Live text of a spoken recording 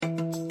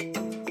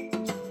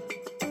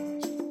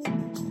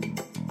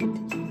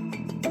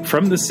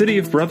From the city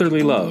of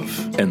brotherly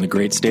love and the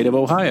great state of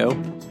Ohio,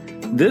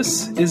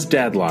 this is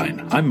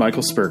Dadline. I'm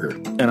Michael Sperger.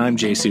 And I'm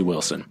J.C.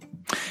 Wilson.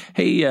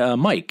 Hey,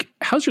 Mike,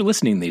 how's your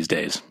listening these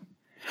days?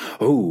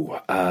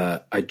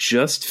 I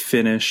just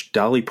finished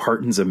Dolly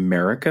Parton's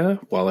America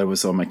while I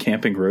was on my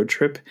camping road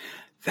trip.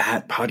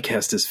 That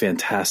podcast is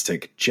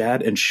fantastic.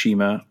 Jad and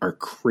Shima are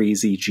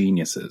crazy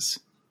geniuses.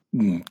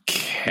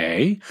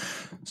 Okay.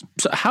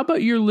 So how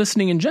about your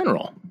listening in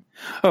general?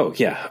 Oh,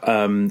 yeah.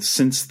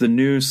 Since the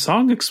new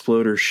Song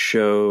Exploder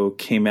show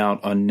came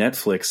out on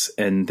Netflix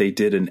and they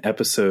did an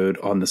episode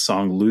on the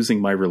song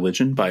Losing My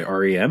Religion by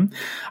REM,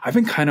 I've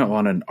been kind of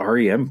on an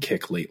REM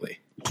kick lately.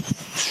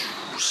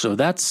 So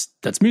that's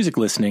music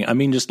listening. I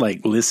mean, just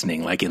like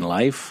listening, like in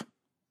life.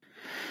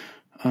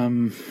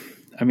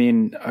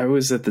 I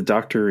was at the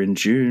doctor in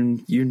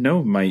June. You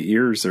know, my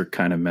ears are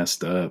kind of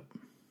messed up.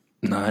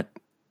 Not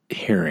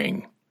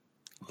hearing,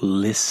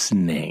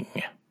 listening.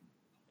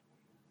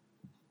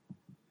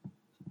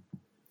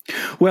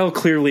 Well,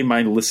 clearly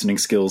my listening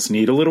skills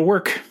need a little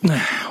work.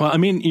 Well, I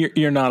mean,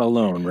 you're not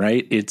alone,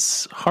 right?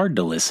 It's hard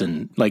to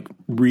listen, like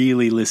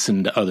really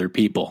listen to other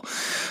people.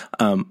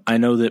 I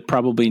know that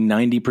probably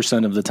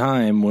 90% of the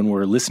time when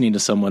we're listening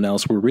to someone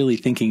else, we're really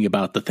thinking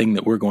about the thing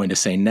that we're going to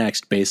say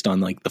next based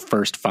on like the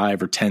first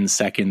 5 or 10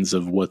 seconds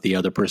of what the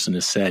other person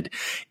has said,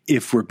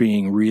 if we're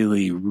being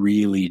really,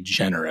 really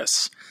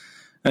generous.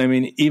 I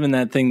mean, even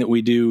that thing that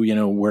we do, you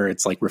know, where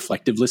it's like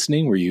reflective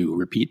listening, where you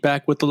repeat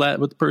back what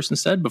the person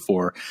said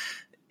before,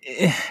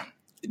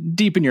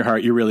 deep in your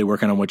heart, you're really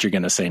working on what you're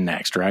going to say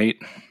next, right?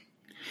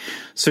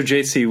 So,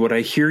 JC, what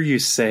I hear you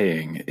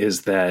saying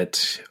is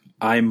that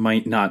I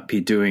might not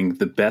be doing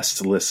the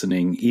best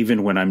listening,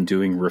 even when I'm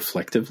doing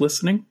reflective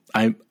listening.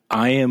 I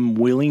am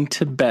willing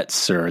to bet,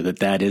 sir,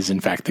 that is in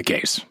fact the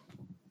case.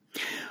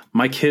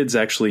 My kids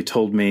actually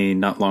told me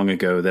not long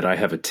ago that I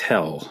have a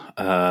tell.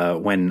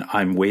 When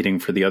I'm waiting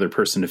for the other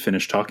person to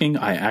finish talking,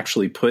 I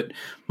actually put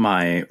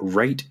my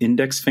right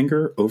index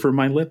finger over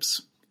my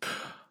lips.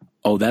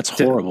 Oh, that's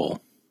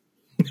horrible.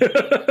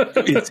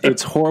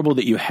 It's horrible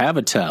that you have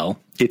a tell.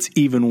 It's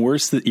even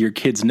worse that your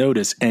kids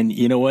notice. And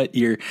you know what?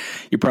 You're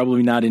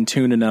probably not in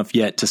tune enough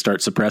yet to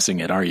start suppressing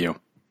it, are you?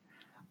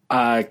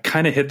 I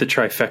kind of hit the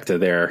trifecta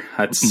there.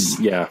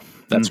 Yeah.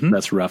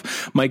 That's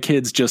rough. My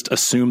kids just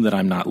assume that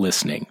I'm not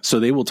listening. So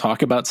they will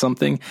talk about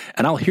something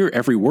and I'll hear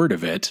every word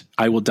of it.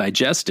 I will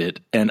digest it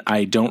and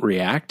I don't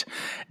react.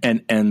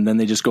 And then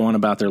they just go on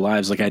about their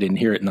lives like I didn't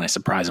hear it and I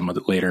surprise them with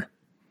it later.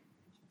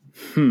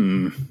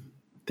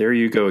 There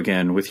you go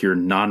again with your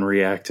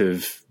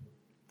non-reactive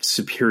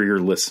superior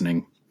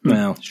listening.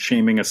 Well,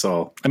 shaming us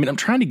all. I mean, I'm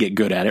trying to get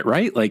good at it,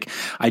 right? Like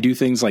I do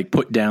things like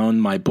put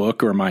down my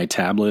book or my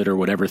tablet or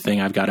whatever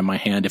thing I've got in my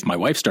hand if my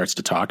wife starts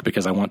to talk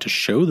because I want to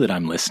show that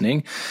I'm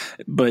listening.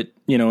 But,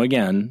 you know,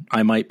 again,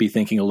 I might be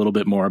thinking a little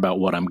bit more about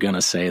what I'm going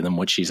to say than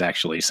what she's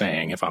actually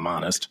saying, if I'm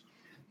honest.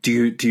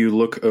 Do you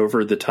look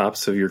over the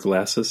tops of your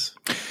glasses?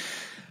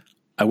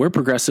 I wear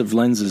progressive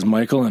lenses,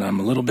 Michael, and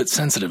I'm a little bit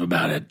sensitive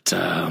about it.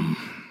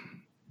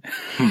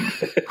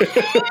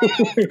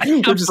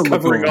 We're just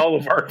covering all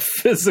of our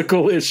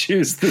physical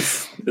issues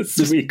this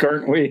week,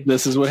 aren't we?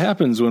 This is what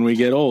happens when we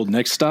get old.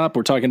 Next stop,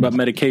 we're talking about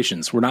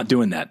medications. We're not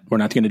doing that. We're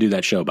not going to do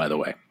that show, by the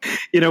way.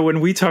 You know,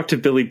 when we talked to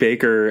Billy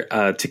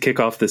Baker to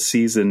kick off this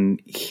season,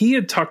 he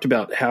had talked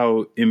about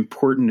how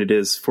important it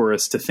is for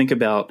us to think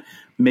about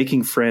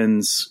making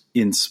friends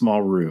in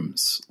small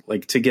rooms,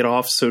 like to get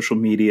off social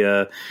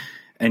media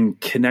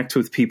and connect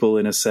with people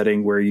in a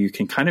setting where you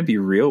can kind of be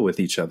real with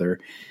each other.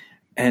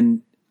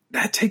 And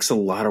that takes a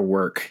lot of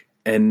work.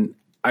 And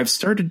I've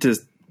started to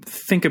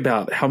think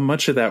about how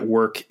much of that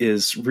work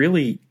is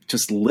really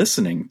just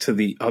listening to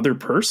the other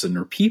person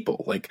or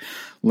people, like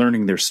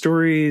learning their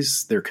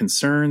stories, their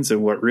concerns,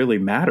 and what really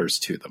matters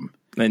to them.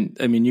 And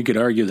I mean, you could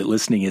argue that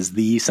listening is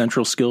the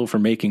central skill for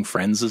making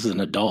friends as an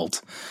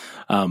adult.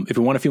 If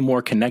we want to feel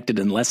more connected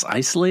and less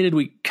isolated,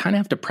 we kind of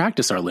have to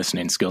practice our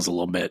listening skills a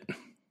little bit.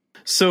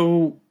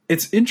 So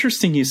it's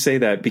interesting you say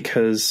that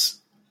because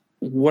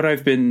what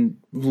I've been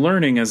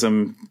learning as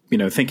I'm,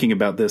 thinking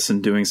about this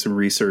and doing some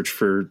research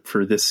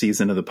for this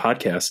season of the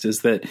podcast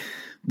is that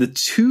the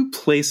two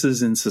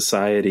places in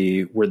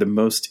society where the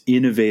most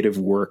innovative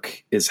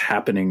work is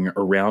happening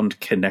around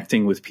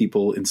connecting with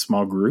people in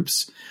small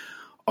groups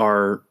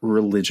are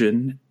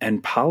religion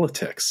and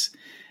politics.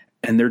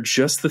 And they're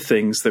just the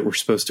things that we're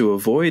supposed to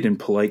avoid in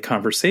polite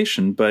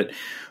conversation. But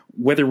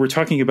whether we're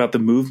talking about the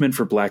movement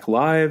for Black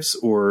Lives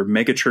or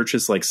mega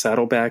churches like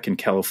Saddleback in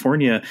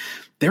California,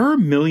 there are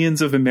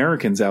millions of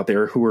Americans out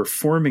there who are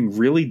forming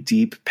really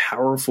deep,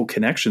 powerful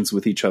connections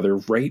with each other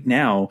right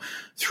now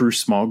through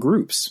small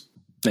groups.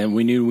 And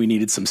we knew we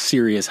needed some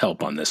serious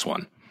help on this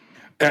one.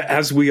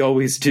 As we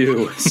always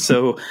do.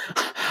 So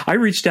I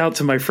reached out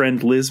to my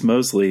friend Liz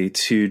Mosley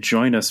to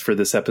join us for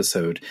this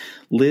episode.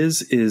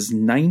 Liz is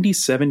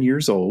 97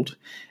 years old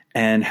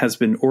and has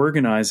been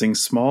organizing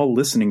small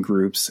listening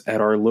groups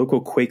at our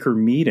local Quaker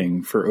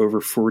meeting for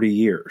over 40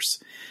 years.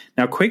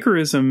 Now,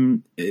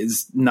 Quakerism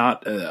is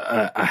not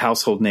a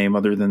household name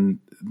other than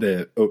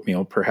the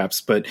oatmeal,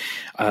 perhaps, but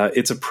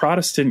it's a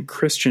Protestant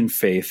Christian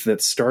faith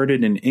that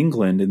started in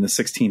England in the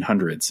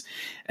 1600s.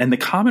 And the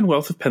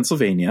Commonwealth of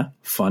Pennsylvania,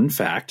 fun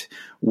fact,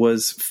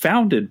 was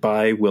founded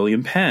by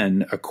William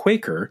Penn, a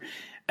Quaker,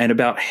 and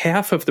about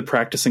half of the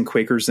practicing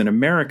Quakers in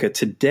America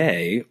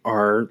today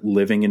are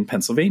living in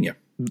Pennsylvania.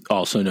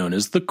 Also known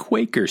as the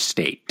Quaker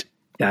State.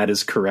 That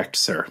is correct,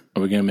 sir.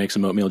 Are we going to make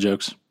some oatmeal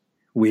jokes?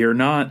 We are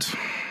not.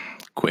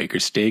 Quaker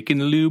Steak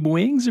and Lube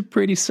wings are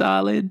pretty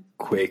solid.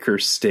 Quaker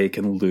Steak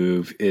and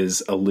Lube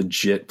is a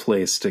legit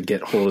place to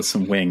get hold of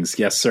some wings.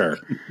 Yes, sir.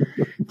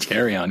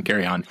 Carry on.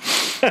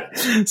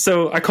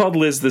 So I called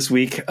Liz this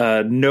week.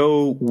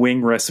 No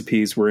wing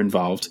recipes were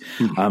involved,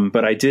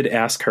 but I did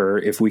ask her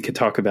if we could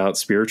talk about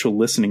spiritual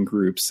listening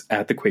groups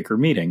at the Quaker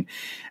meeting.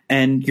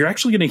 And you're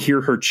actually going to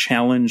hear her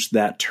challenge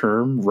that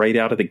term right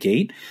out of the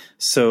gate.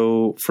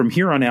 So from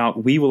here on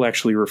out, we will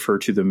actually refer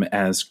to them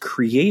as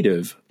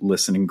creative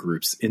listening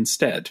groups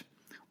instead.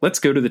 Let's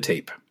go to the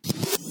tape.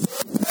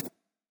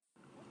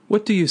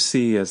 What do you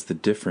see as the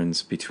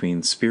difference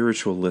between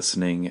spiritual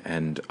listening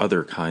and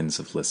other kinds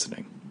of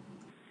listening?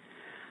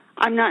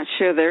 I'm not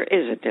sure there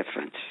is a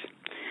difference.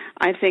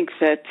 I think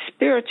that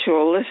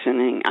spiritual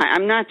listening,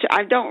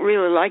 I don't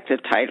really like the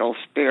title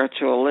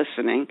spiritual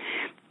listening.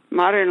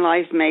 Modern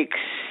life makes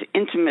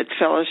intimate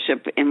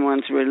fellowship in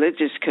one's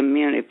religious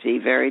community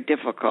very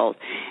difficult,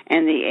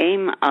 and the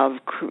aim of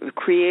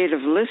creative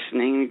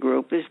listening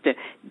group is to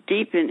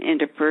deepen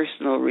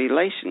interpersonal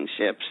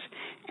relationships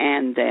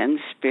and then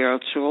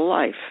spiritual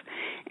life.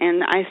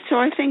 And so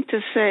I think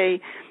to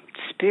say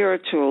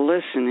spiritual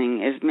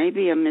listening is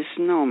maybe a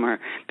misnomer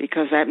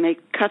because that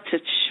cuts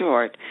it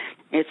short.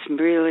 It's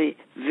really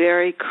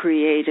very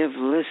creative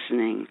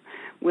listening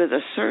with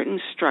a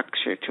certain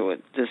structure to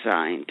it,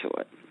 design to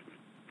it.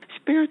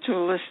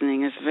 Spiritual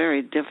listening is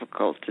very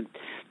difficult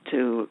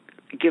to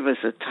give us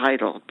a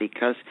title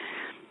because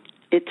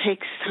it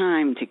takes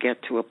time to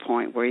get to a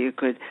point where you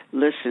could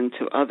listen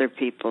to other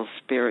people's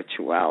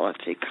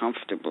spirituality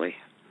comfortably.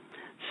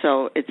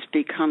 So it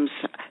becomes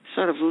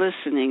sort of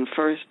listening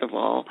first of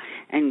all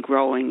and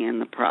growing in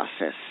the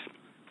process.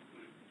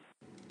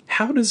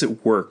 How does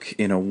it work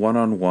in a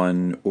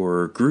one-on-one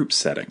or group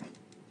setting?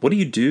 What do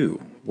you do?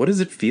 What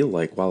does it feel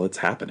like while it's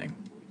happening?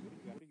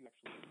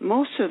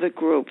 Most of the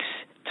groups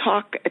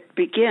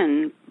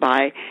begin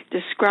by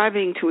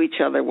describing to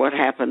each other what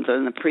happened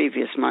in the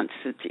previous months.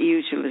 It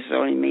usually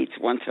only meets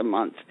once a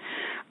month.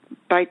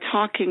 By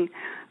talking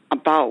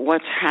about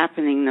what's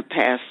happening the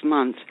past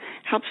month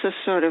helps us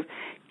sort of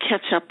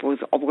catch up with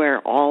where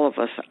all of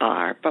us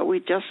are, but we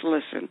just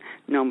listen.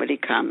 Nobody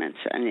comments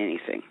on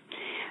anything.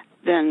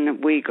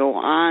 Then we go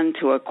on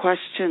to a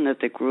question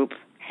that the group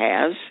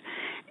has,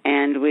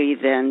 and we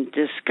then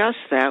discuss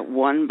that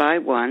one by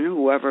one,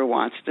 whoever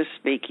wants to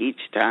speak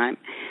each time.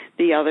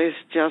 The others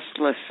just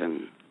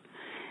listen.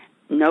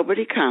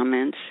 Nobody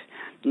comments.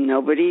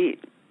 Nobody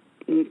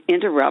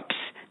interrupts.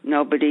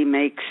 Nobody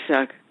makes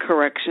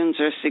corrections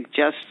or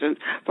suggestions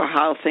for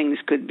how things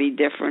could be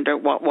different or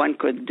what one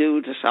could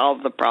do to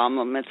solve the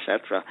problem,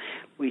 etc.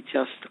 We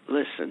just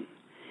listen.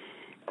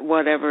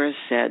 Whatever is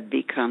said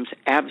becomes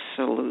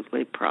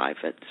absolutely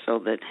private so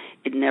that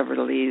it never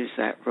leaves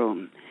that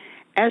room.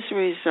 As a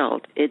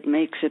result, it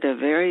makes it a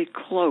very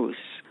close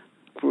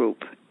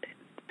group.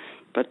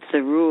 But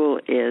the rule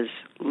is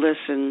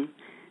listen,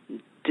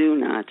 do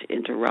not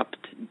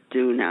interrupt,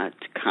 do not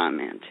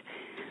comment.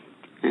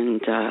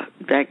 And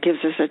that gives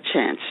us a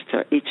chance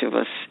to each of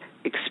us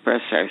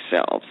express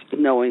ourselves,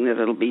 knowing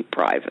that it'll be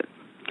private.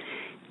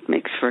 It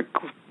makes for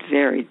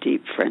very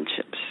deep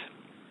friendships.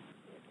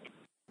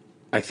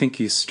 I think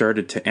you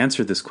started to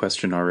answer this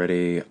question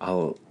already.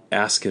 I'll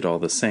ask it all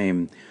the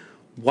same.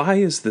 Why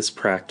is this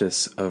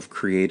practice of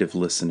creative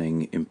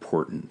listening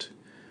important?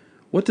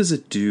 What does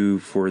it do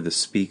for the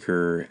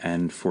speaker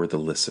and for the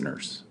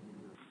listeners?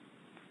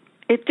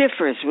 It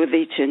differs with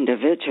each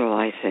individual,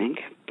 I think,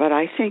 but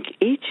I think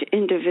each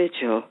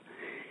individual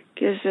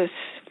gives us,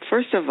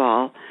 first of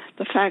all,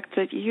 the fact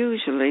that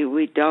usually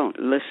we don't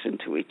listen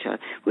to each other.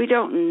 We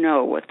don't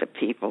know what the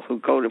people who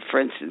go to,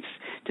 for instance,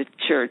 to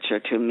church or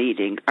to a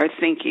meeting are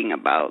thinking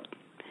about.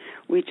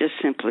 We just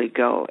simply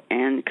go,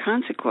 and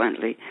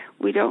consequently,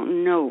 we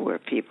don't know where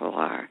people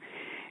are.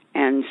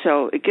 And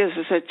so it gives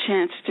us a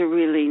chance to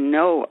really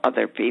know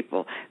other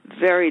people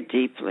very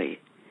deeply.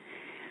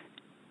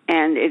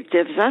 And it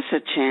gives us a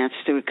chance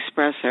to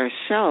express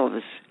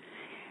ourselves,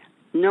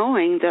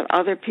 knowing that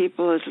other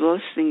people is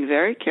listening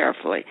very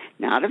carefully,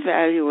 not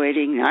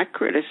evaluating, not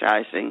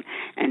criticizing,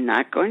 and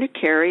not going to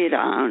carry it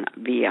on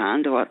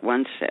beyond what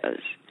one says,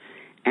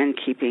 and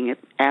keeping it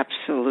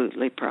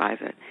absolutely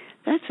private.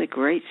 That's a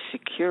great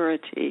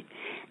security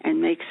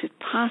and makes it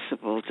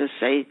possible to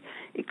say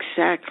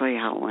exactly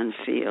how one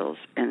feels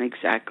and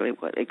exactly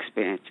what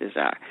experiences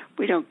are.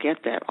 We don't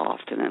get that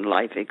often in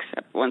life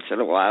except once in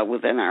a while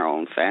within our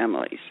own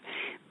families,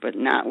 but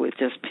not with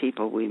just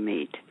people we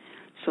meet.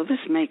 So this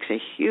makes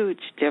a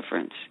huge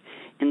difference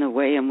in the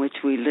way in which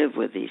we live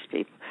with these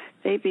people.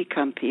 They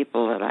become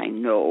people that I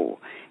know,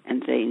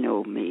 and they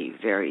know me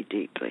very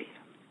deeply.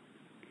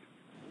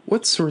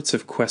 What sorts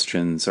of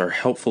questions are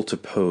helpful to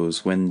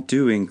pose when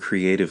doing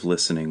creative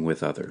listening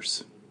with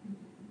others?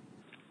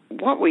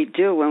 What we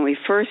do when we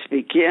first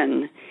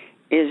begin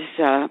is,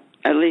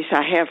 at least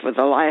I have for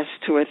the last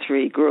 2 or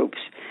 3 groups,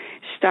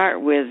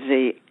 start with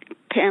the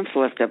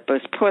pamphlet that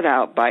was put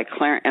out by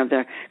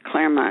the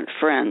Claremont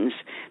Friends,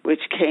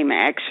 which came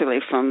actually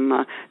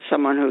from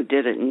someone who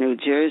did it in New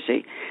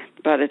Jersey.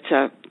 But it's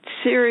a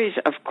series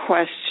of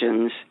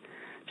questions,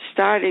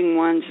 starting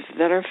ones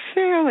that are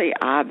fairly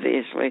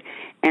obviously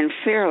and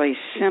fairly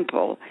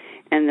simple,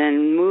 and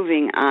then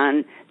moving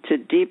on to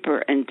deeper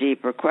and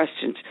deeper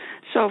questions.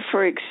 So,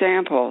 for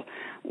example,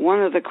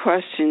 one of the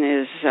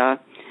questions is,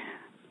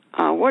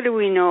 what do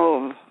we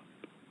know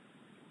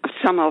of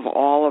some of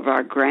all of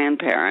our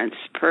grandparents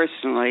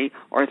personally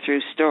or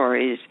through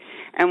stories,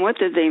 and what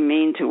did they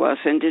mean to us,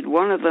 and did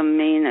one of them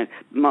mean it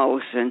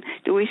most, and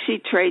do we see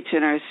traits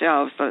in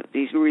ourselves that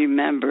we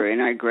remember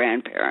in our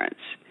grandparents?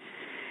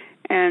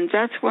 And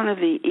that's one of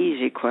the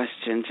easy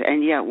questions,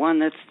 and yet one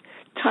that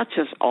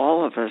touches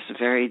all of us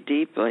very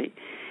deeply.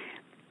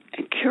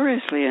 And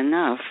curiously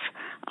enough,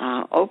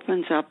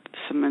 opens up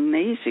some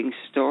amazing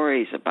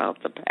stories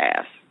about the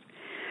past.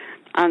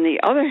 On the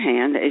other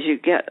hand, as you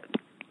get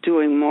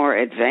doing more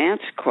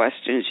advanced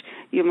questions,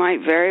 you might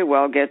very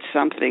well get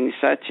something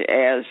such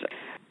as,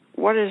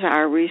 what is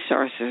our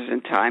resources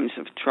in times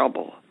of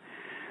trouble?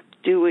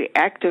 Do we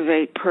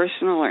activate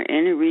personal or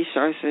inner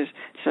resources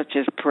such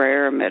as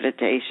prayer,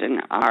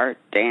 meditation, art,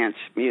 dance,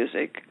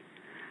 music?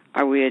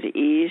 Are we at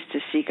ease to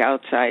seek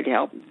outside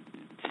help?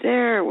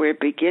 There, we're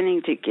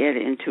beginning to get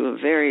into a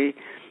very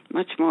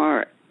much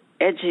more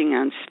edging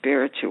on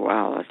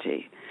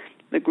spirituality.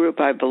 The group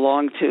I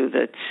belong to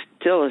that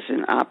still is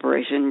in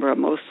operation, where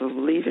most of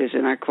the leaders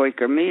in our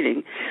Quaker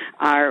meeting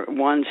are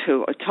ones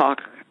who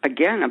talk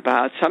again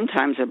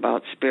sometimes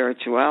about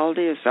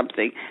spirituality or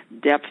something,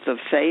 depth of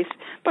faith,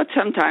 but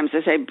sometimes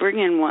they say, bring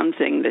in one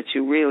thing that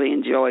you really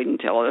enjoyed and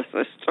tell us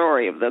the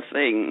story of the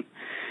thing.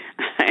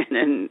 And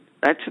then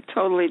that's a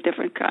totally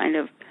different kind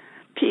of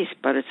piece,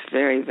 but it's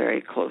very,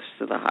 very close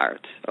to the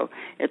heart. So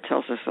it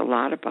tells us a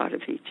lot about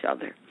each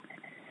other.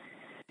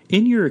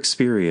 In your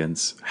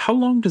experience, how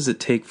long does it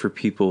take for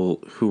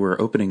people who are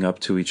opening up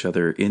to each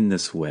other in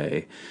this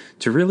way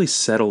to really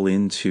settle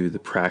into the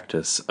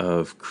practice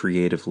of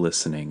creative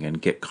listening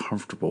and get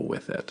comfortable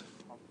with it?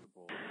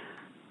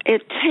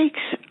 It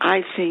takes,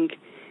 I think,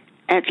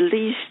 at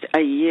least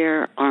a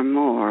year or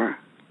more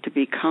to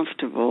be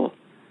comfortable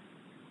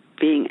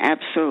being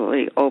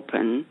absolutely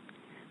open,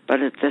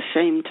 but at the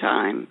same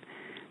time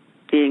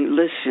being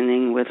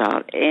listening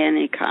without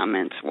any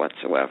comments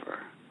whatsoever.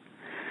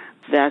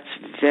 That's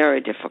very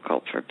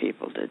difficult for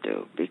people to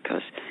do,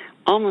 because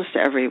almost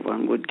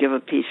everyone would give a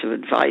piece of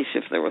advice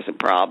if there was a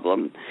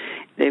problem.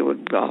 They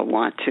would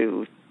want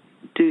to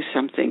do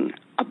something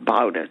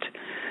about it,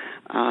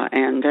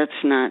 and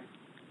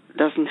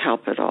doesn't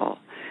help at all.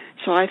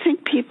 So I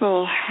think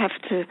people have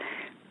to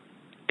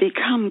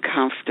become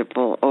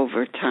comfortable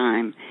over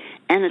time,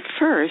 and at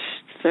first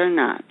they're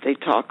not. They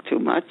talk too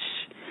much.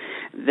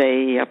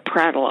 They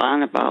prattle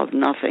on about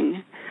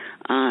nothing,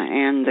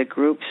 and the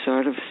group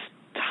sort of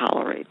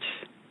tolerates,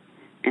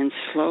 and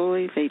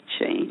slowly they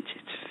change.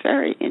 It's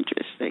very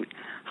interesting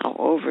how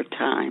over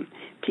time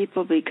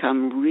people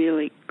become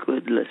really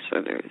good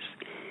listeners,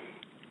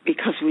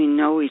 because we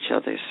know each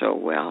other so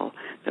well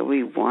that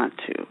we want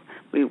to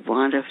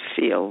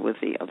feel with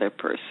the other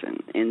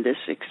person in this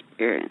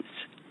experience.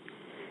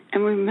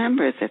 And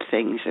remember the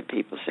things that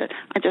people said.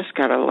 I just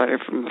got a letter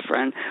from a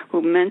friend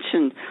who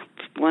mentioned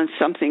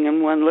something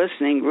in one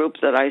listening group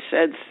that I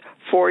said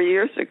 4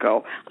 years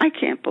ago. I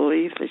can't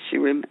believe that she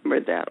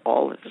remembered that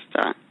all this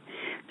time.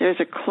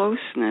 There's a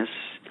closeness,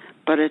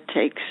 but it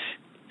takes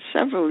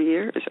several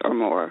years or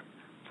more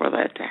for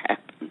that to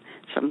happen,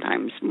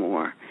 sometimes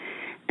more.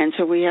 And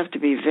so we have to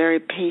be very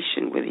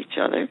patient with each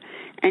other,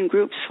 and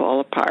groups fall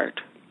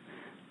apart.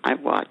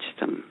 I've watched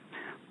them.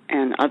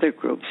 And other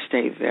groups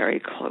stay very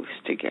close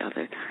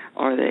together,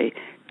 or they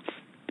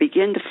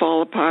begin to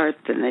fall apart,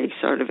 then they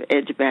sort of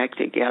edge back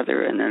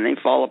together, and then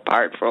they fall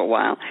apart for a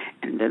while,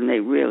 and then they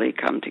really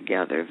come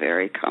together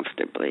very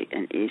comfortably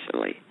and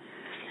easily.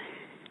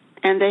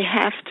 And they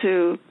have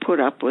to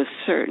put up with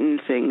certain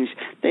things.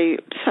 They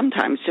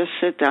sometimes just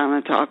sit down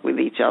and talk with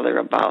each other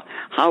about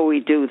how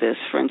we do this.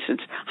 For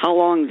instance, how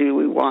long do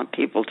we want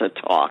people to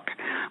talk?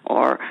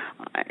 Or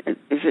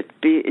if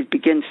it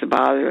begins to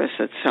bother us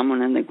that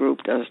someone in the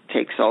group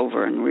takes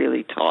over and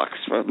really talks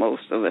for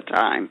most of the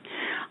time,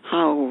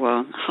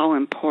 how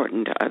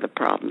important are the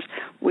problems?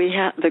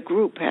 The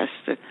group has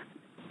to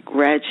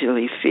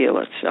gradually feel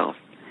itself.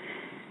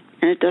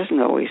 And it doesn't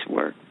always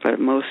work, but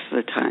most of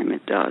the time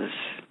it does.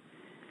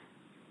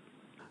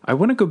 I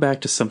want to go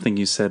back to something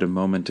you said a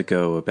moment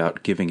ago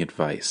about giving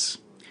advice,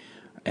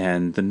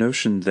 and the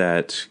notion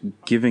that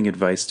giving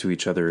advice to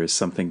each other is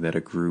something that a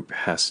group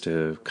has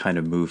to kind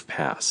of move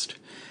past.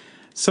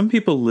 Some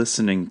people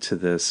listening to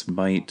this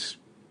might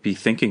be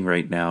thinking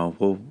right now,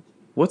 well,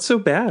 what's so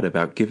bad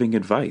about giving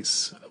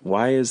advice?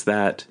 Why is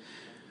that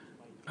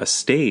a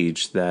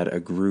stage that a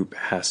group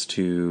has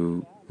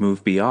to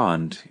move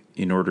beyond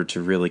in order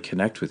to really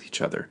connect with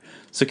each other.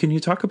 So can you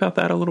talk about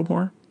that a little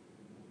more?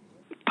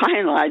 By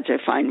and large,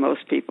 I find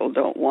most people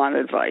don't want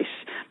advice.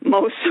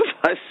 Most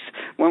of us,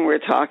 when we're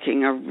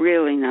talking, are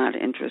really not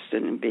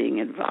interested in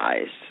being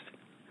advised.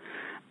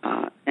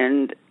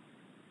 And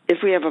if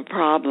we have a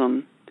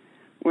problem,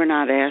 we're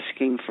not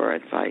asking for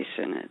advice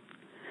in it.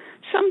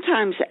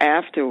 Sometimes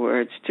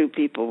afterwards, two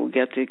people will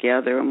get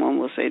together and one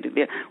will say to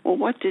the other, well,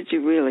 what did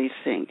you really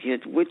think?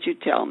 Would you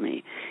tell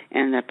me?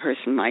 And that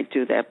person might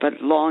do that,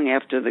 but long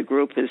after the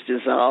group is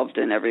dissolved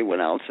and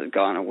everyone else has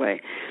gone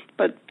away.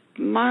 But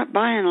by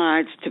and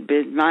large,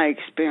 my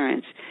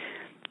experience,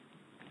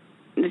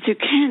 that you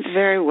can't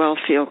very well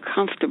feel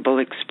comfortable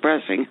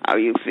expressing how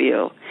you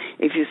feel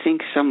if you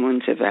think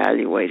someone's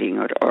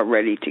evaluating or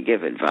ready to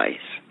give advice.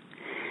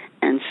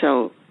 And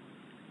so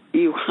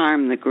you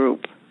harm the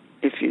group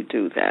if you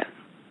do that.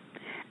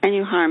 And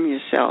you harm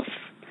yourself,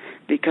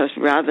 because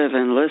rather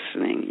than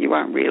listening, you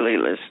aren't really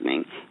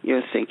listening.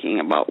 You're thinking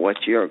about what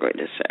you're going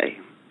to say.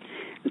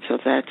 And so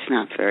that's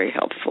not very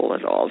helpful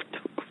at all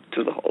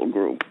to the whole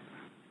group.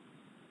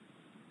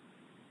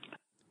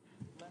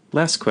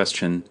 Last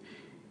question.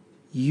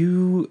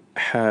 You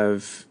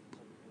have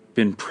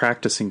been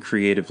practicing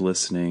creative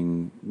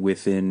listening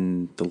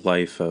within the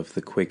life of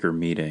the Quaker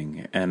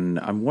Meeting, and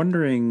I'm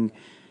wondering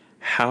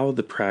how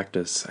the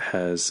practice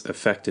has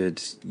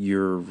affected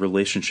your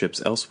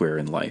relationships elsewhere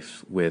in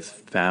life, with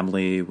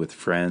family, with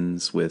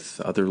friends, with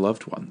other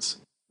loved ones.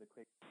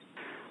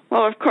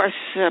 Well, of course,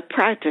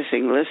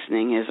 practicing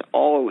listening is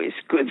always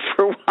good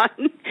for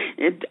one.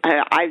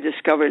 I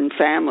discovered in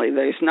family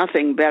there's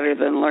nothing better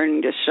than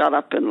learning to shut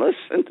up and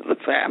listen to the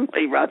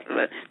family rather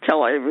than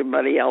tell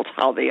everybody else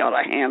how they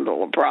ought to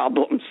handle the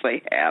problems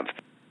they have.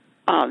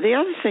 The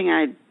other thing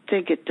I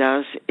think it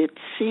does, it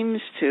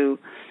seems to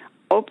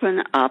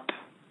open up,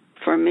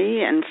 for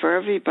me and for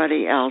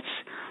everybody else,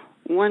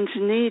 one's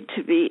need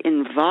to be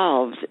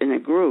involved in a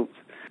group,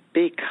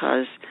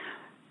 because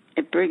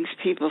it brings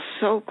people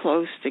so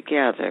close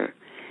together.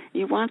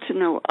 You want to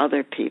know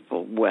other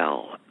people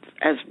well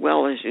as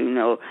you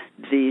know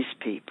these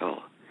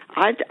people.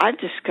 I've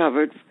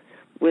discovered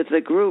with the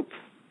group,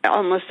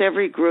 almost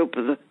every group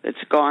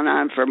that's gone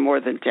on for more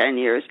than 10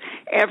 years,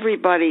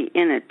 everybody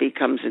in it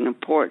becomes an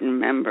important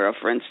member of,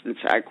 for instance,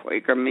 our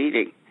Quaker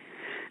Meeting.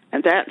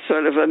 And that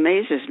sort of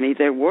amazes me.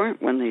 They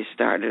weren't when they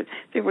started.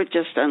 They were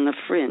just on the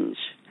fringe.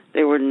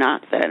 They were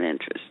not that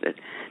interested.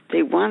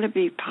 They want to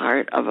be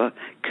part of a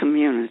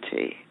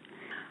community.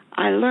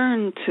 I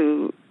learned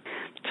to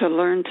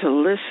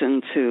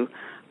listen to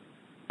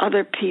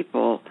other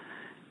people,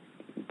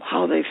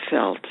 how they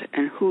felt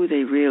and who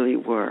they really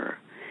were.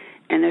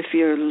 And if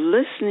you're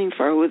listening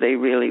for who they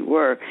really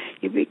were,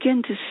 you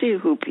begin to see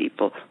who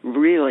people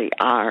really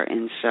are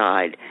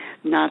inside,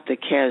 not the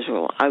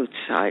casual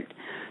outside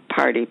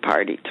party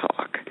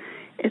talk.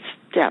 It's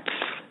depth,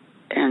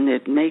 and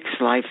it makes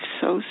life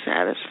so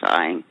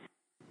satisfying.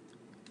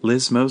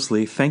 Liz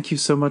Mosley, thank you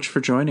so much for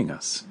joining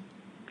us.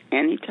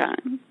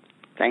 Anytime.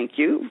 Thank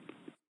you.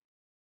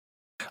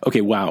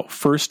 Okay, wow.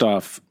 First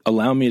off,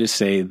 allow me to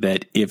say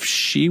that if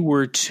she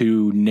were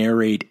to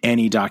narrate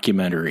any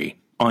documentary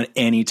on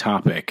any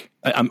topic,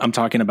 I'm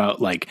talking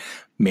about like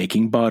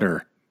making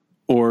butter,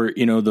 or,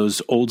 you know,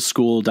 those old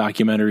school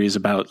documentaries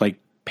about like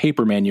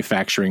paper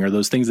manufacturing, or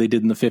those things they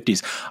did in the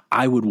 50s,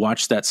 I would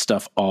watch that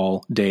stuff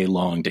all day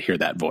long to hear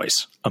that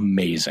voice.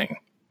 Amazing.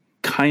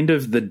 Kind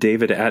of the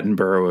David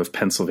Attenborough of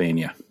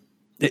Pennsylvania.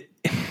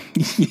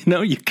 You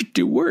know, you could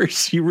do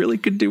worse. You really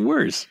could do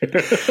worse.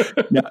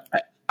 Now,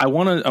 I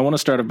want to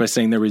start off by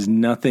saying there was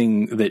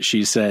nothing that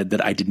she said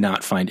that I did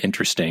not find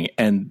interesting.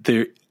 And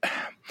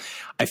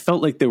I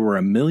felt like there were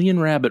a million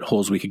rabbit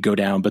holes we could go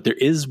down, but there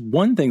is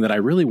one thing that I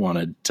really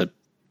wanted to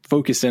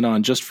focus in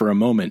on just for a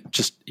moment,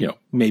 just, you know,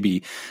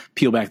 maybe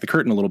peel back the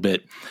curtain a little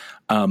bit.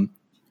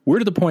 We're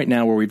to the point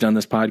now where we've done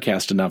this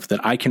podcast enough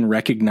that I can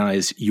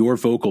recognize your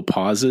vocal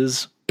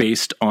pauses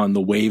based on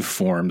the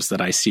waveforms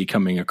that I see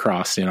coming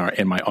across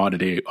in my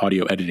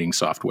audio editing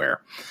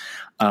software.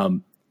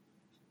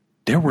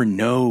 There were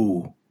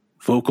no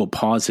vocal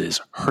pauses.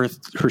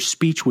 Her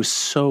speech was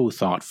so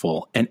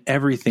thoughtful, and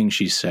everything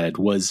she said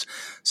was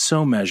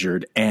so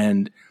measured,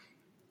 and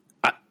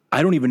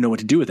I don't even know what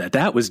to do with that.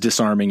 That was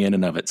disarming in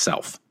and of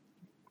itself.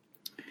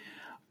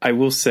 I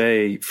will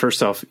say,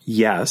 first off,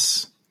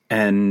 yes.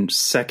 And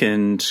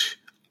second,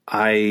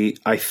 I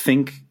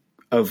think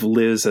of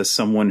Liz as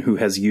someone who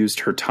has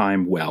used her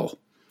time well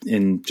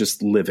in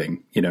just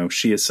living. You know,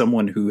 she is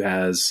someone who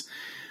has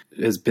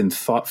been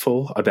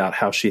thoughtful about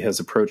how she has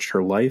approached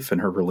her life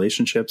and her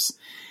relationships.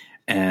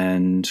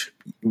 And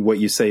what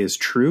you say is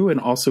true, and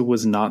also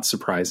was not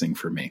surprising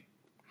for me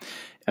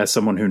as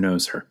someone who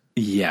knows her.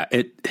 Yeah,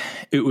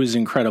 it was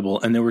incredible.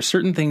 And there were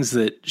certain things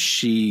that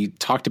she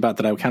talked about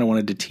that I kind of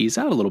wanted to tease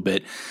out a little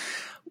bit.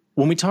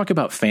 When we talk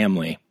about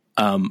family,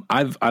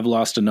 I've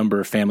lost a number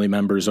of family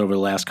members over the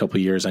last couple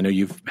of years. I know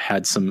you've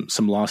had some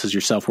losses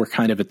yourself. We're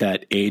kind of at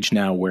that age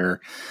now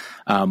where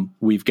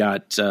we've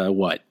got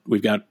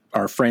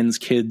our friends'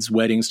 kids'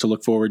 weddings to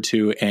look forward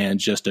to,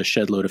 and just a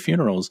shed load of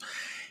funerals.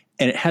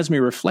 And it has me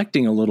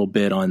reflecting a little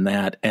bit on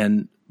that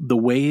and the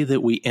way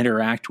that we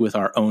interact with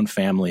our own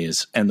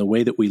families and the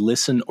way that we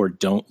listen or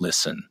don't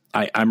listen.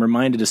 I'm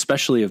reminded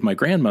especially of my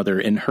grandmother.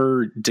 In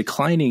her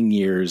declining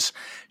years,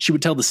 she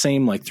would tell the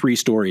same 3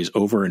 stories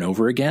over and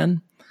over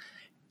again.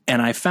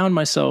 And I found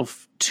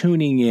myself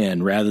tuning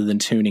in rather than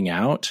tuning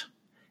out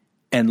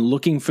and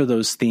looking for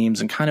those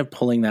themes and kind of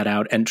pulling that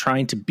out and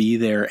trying to be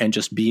there and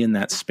just be in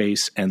that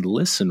space and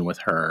listen with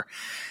her.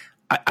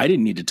 I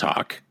didn't need to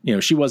talk.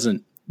 She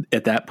wasn't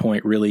at that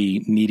point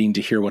really needing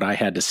to hear what I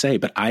had to say,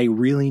 but I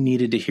really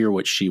needed to hear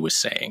what she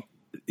was saying.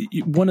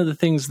 One of the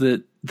things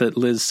that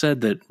Liz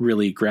said that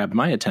really grabbed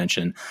my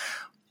attention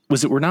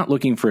was that we're not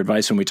looking for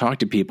advice when we talk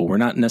to people. We're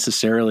not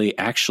necessarily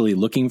actually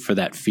looking for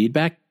that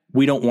feedback.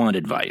 We don't want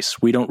advice.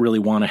 We don't really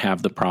want to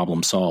have the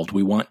problem solved.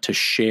 We want to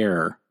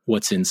share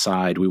what's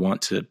inside. We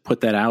want to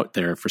put that out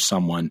there for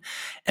someone.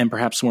 And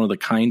perhaps one of the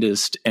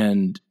kindest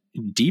and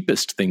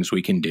deepest things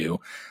we can do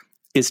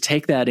is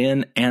take that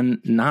in and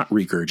not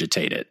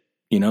regurgitate it.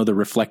 The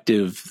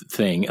reflective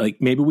thing,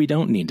 maybe we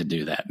don't need to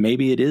do that.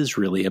 Maybe it is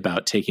really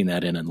about taking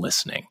that in and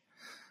listening.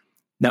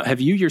 Now,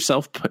 have you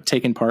yourself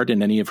taken part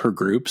in any of her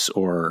groups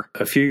or?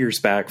 A few years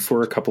back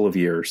for a couple of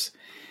years.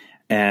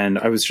 And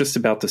I was just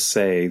about to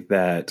say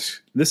that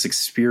this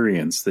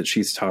experience that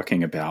she's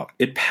talking about,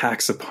 it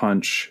packs a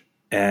punch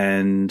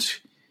and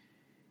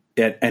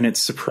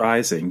it's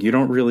surprising. You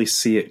don't really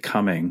see it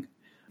coming.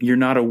 You're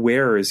not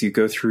aware as you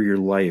go through your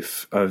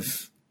life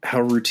of how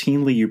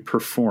routinely you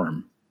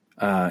perform,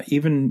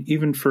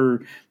 even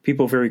for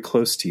people very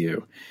close to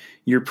you.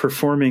 You're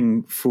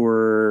performing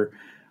for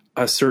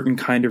a certain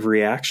kind of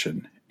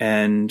reaction.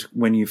 And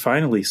when you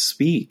finally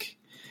speak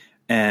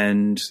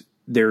and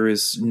there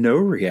is no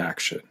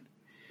reaction,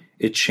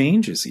 it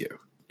changes you.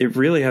 It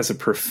really has a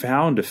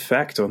profound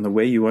effect on the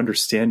way you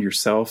understand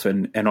yourself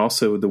and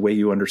also the way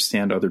you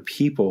understand other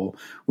people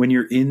when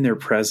you're in their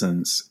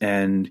presence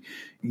and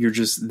you're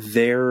just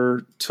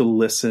there to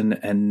listen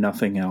and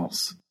nothing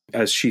else.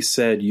 As she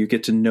said, you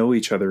get to know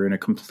each other in a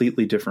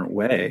completely different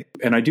way.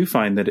 And I do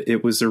find that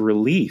it was a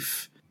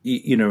relief,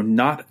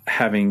 not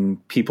having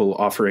people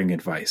offering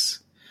advice.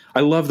 I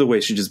love the way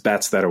she just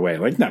bats that away.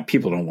 No,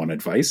 people don't want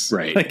advice.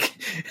 Right.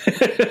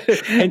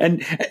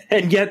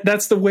 And yet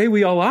that's the way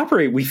we all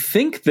operate. We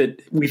think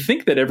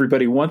that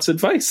everybody wants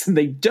advice and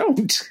they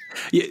don't.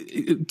 Yeah,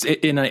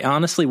 and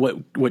honestly,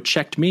 what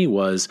checked me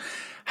was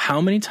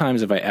how many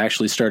times have I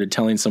actually started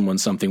telling someone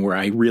something where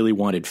I really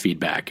wanted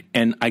feedback?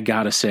 And I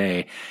gotta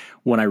say,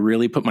 when I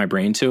really put my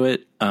brain to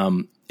it,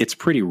 it's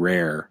pretty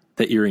rare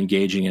that you're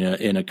engaging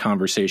in a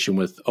conversation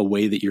with a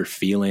way that you're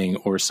feeling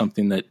or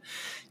something that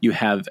you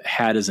have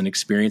had as an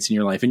experience in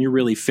your life. And you're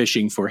really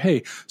fishing for,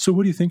 hey, so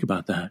what do you think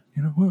about that?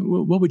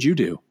 What would you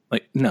do?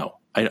 No,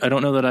 I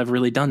don't know that I've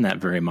really done that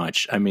very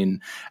much. I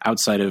mean,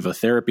 outside of a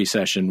therapy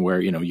session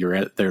where,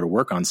 you're there to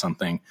work on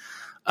something.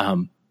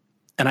 And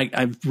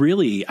I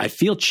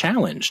feel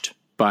challenged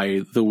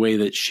by the way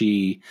that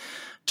she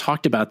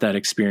talked about that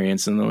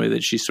experience and the way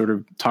that she sort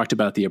of talked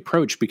about the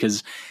approach,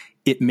 because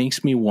it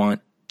makes me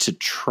want to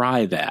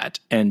try that.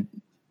 And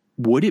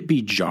would it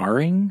be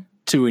jarring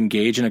to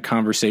engage in a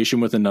conversation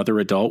with another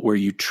adult where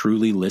you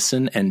truly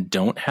listen and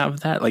don't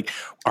have that?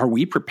 Are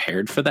we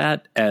prepared for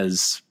that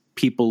as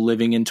people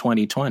living in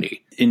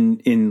 2020?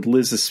 In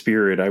Liz's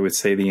spirit, I would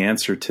say the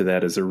answer to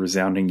that is a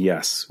resounding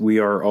yes. We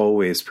are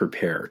always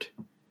prepared.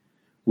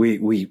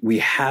 We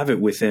have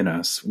it within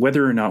us.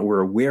 Whether or not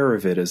we're aware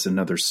of it is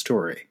another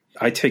story.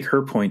 I take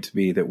her point to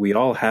be that we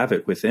all have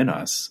it within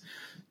us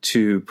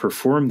to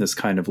perform this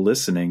kind of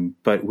listening,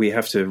 but we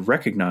have to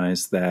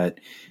recognize that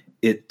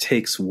it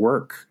takes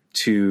work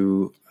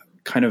to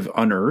kind of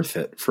unearth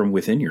it from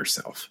within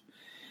yourself,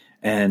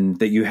 and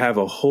that you have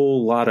a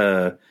whole lot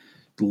of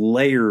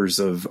layers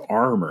of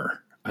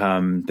armor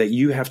that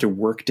you have to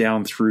work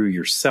down through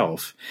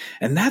yourself.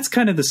 And that's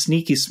kind of the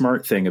sneaky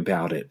smart thing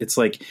about it. It's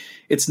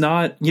it's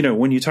not,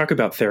 when you talk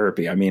about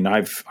therapy, I mean,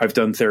 I've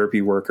done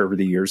therapy work over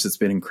the years. It's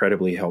been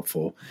incredibly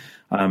helpful.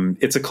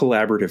 It's a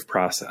collaborative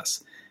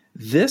process.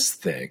 This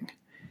thing,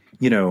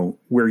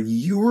 where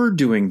you're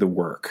doing the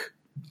work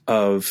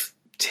of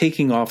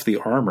taking off the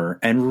armor,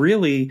 and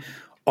really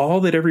all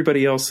that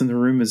everybody else in the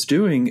room is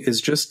doing is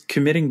just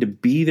committing to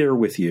be there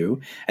with you.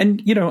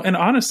 And, and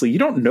honestly, you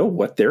don't know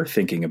what they're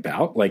thinking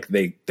about.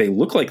 They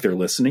look like they're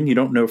listening. You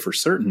don't know for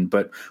certain,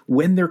 but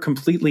when they're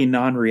completely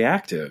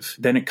non-reactive,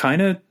 then it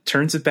kind of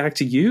turns it back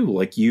to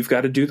you. You've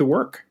got to do the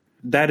work.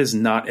 That is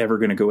not ever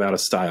going to go out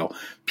of style.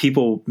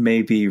 People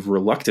may be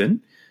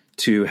reluctant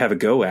to have a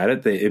go at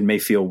it. It may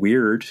feel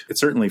weird. It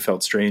certainly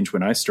felt strange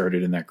when I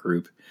started in that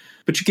group,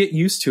 but you get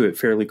used to it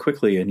fairly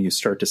quickly and you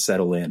start to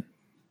settle in.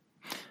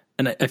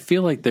 And I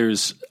feel like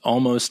there's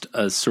almost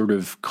a sort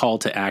of call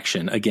to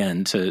action,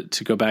 again, to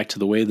go back to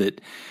the way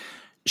that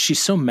she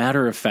so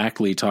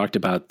matter-of-factly talked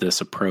about this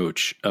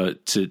approach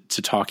to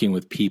talking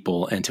with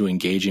people and to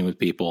engaging with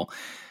people.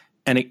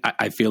 And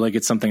I feel like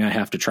it's something I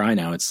have to try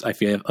now. I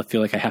feel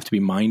like I have to be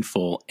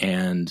mindful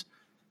and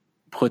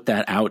put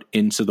that out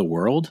into the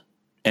world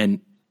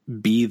and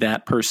be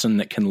that person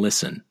that can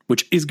listen,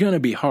 which is going to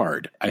be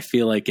hard. I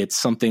feel like it's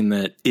something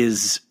that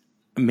is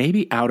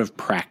maybe out of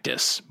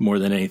practice more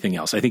than anything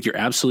else. I think you're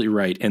absolutely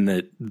right in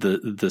that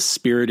the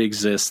spirit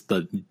exists,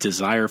 the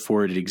desire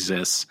for it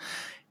exists.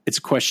 It's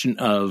a question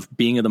of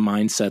being of the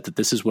mindset that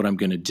this is what I'm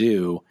going to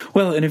do.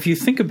 Well, and if you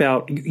think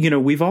about,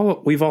 we've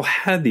all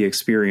had the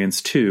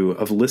experience too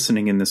of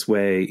listening in this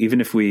way,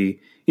 even if we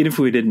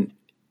didn't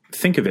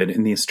think of it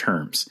in these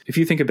terms. If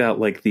you think about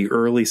like the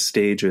early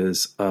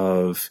stages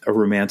of a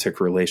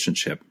romantic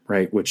relationship,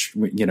 right? Which,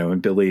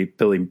 and Billy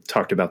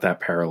talked about that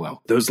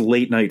parallel. Those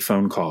late night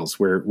phone calls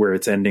where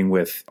it's ending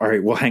with, all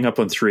right, we'll hang up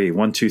on 3,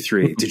 1, 2,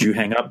 3. Did you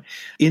hang up?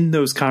 In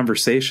those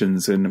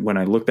conversations, and when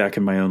I look back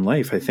in my own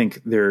life, I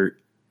think there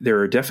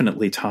are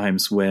definitely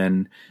times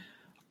when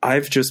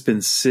I've just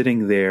been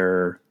sitting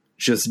there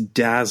just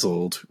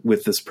dazzled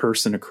with this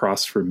person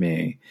across from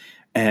me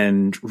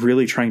and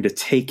really trying to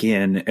take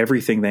in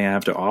everything they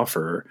have to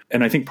offer.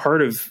 And I think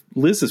part of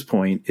Liz's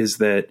point is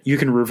that you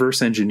can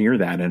reverse engineer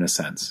that in a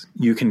sense.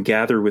 You can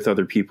gather with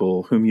other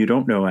people whom you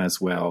don't know as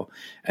well.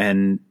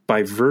 And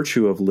by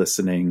virtue of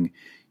listening,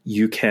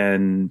 you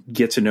can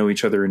get to know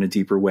each other in a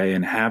deeper way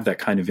and have that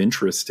kind of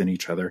interest in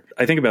each other.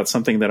 I think about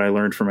something that I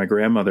learned from my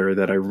grandmother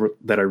that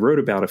I wrote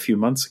about a few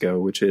months ago,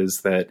 which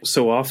is that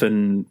so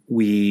often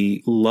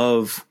we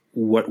love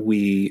what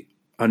we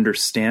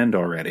understand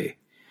already.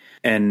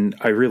 And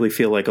I really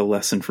feel like a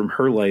lesson from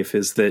her life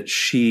is that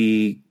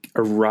she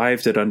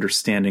arrived at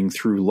understanding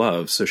through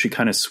love. So she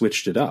kind of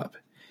switched it up.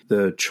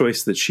 The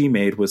choice that she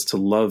made was to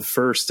love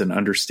first and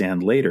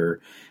understand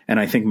later. And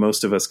I think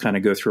most of us kind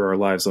of go through our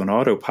lives on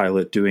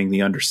autopilot, doing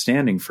the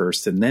understanding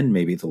first and then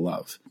maybe the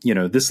love.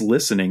 This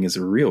listening is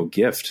a real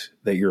gift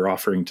that you're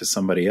offering to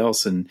somebody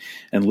else. And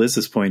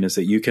Liz's point is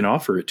that you can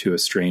offer it to a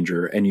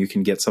stranger and you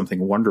can get something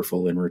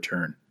wonderful in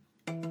return.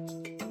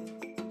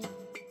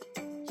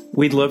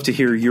 We'd love to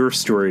hear your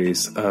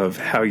stories of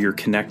how you're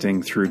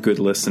connecting through good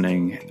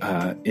listening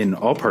in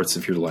all parts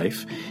of your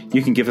life.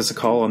 You can give us a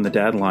call on the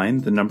Dad line.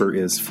 The number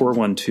is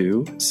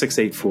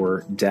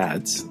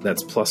 412-684-DADS.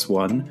 That's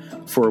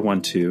 +1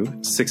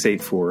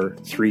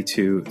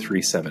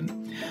 412-684-3237.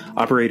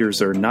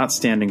 Operators are not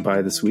standing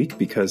by this week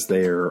because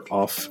they are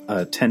off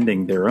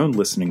attending their own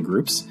listening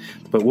groups,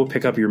 but we'll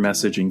pick up your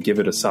message and give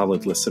it a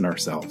solid listen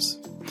ourselves.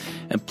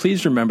 And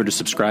please remember to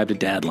subscribe to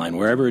Dadline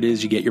wherever it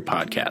is you get your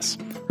podcasts.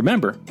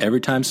 Remember,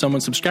 every time someone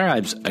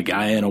subscribes, a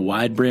guy in a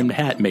wide-brimmed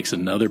hat makes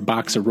another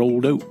box of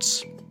rolled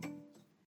oats.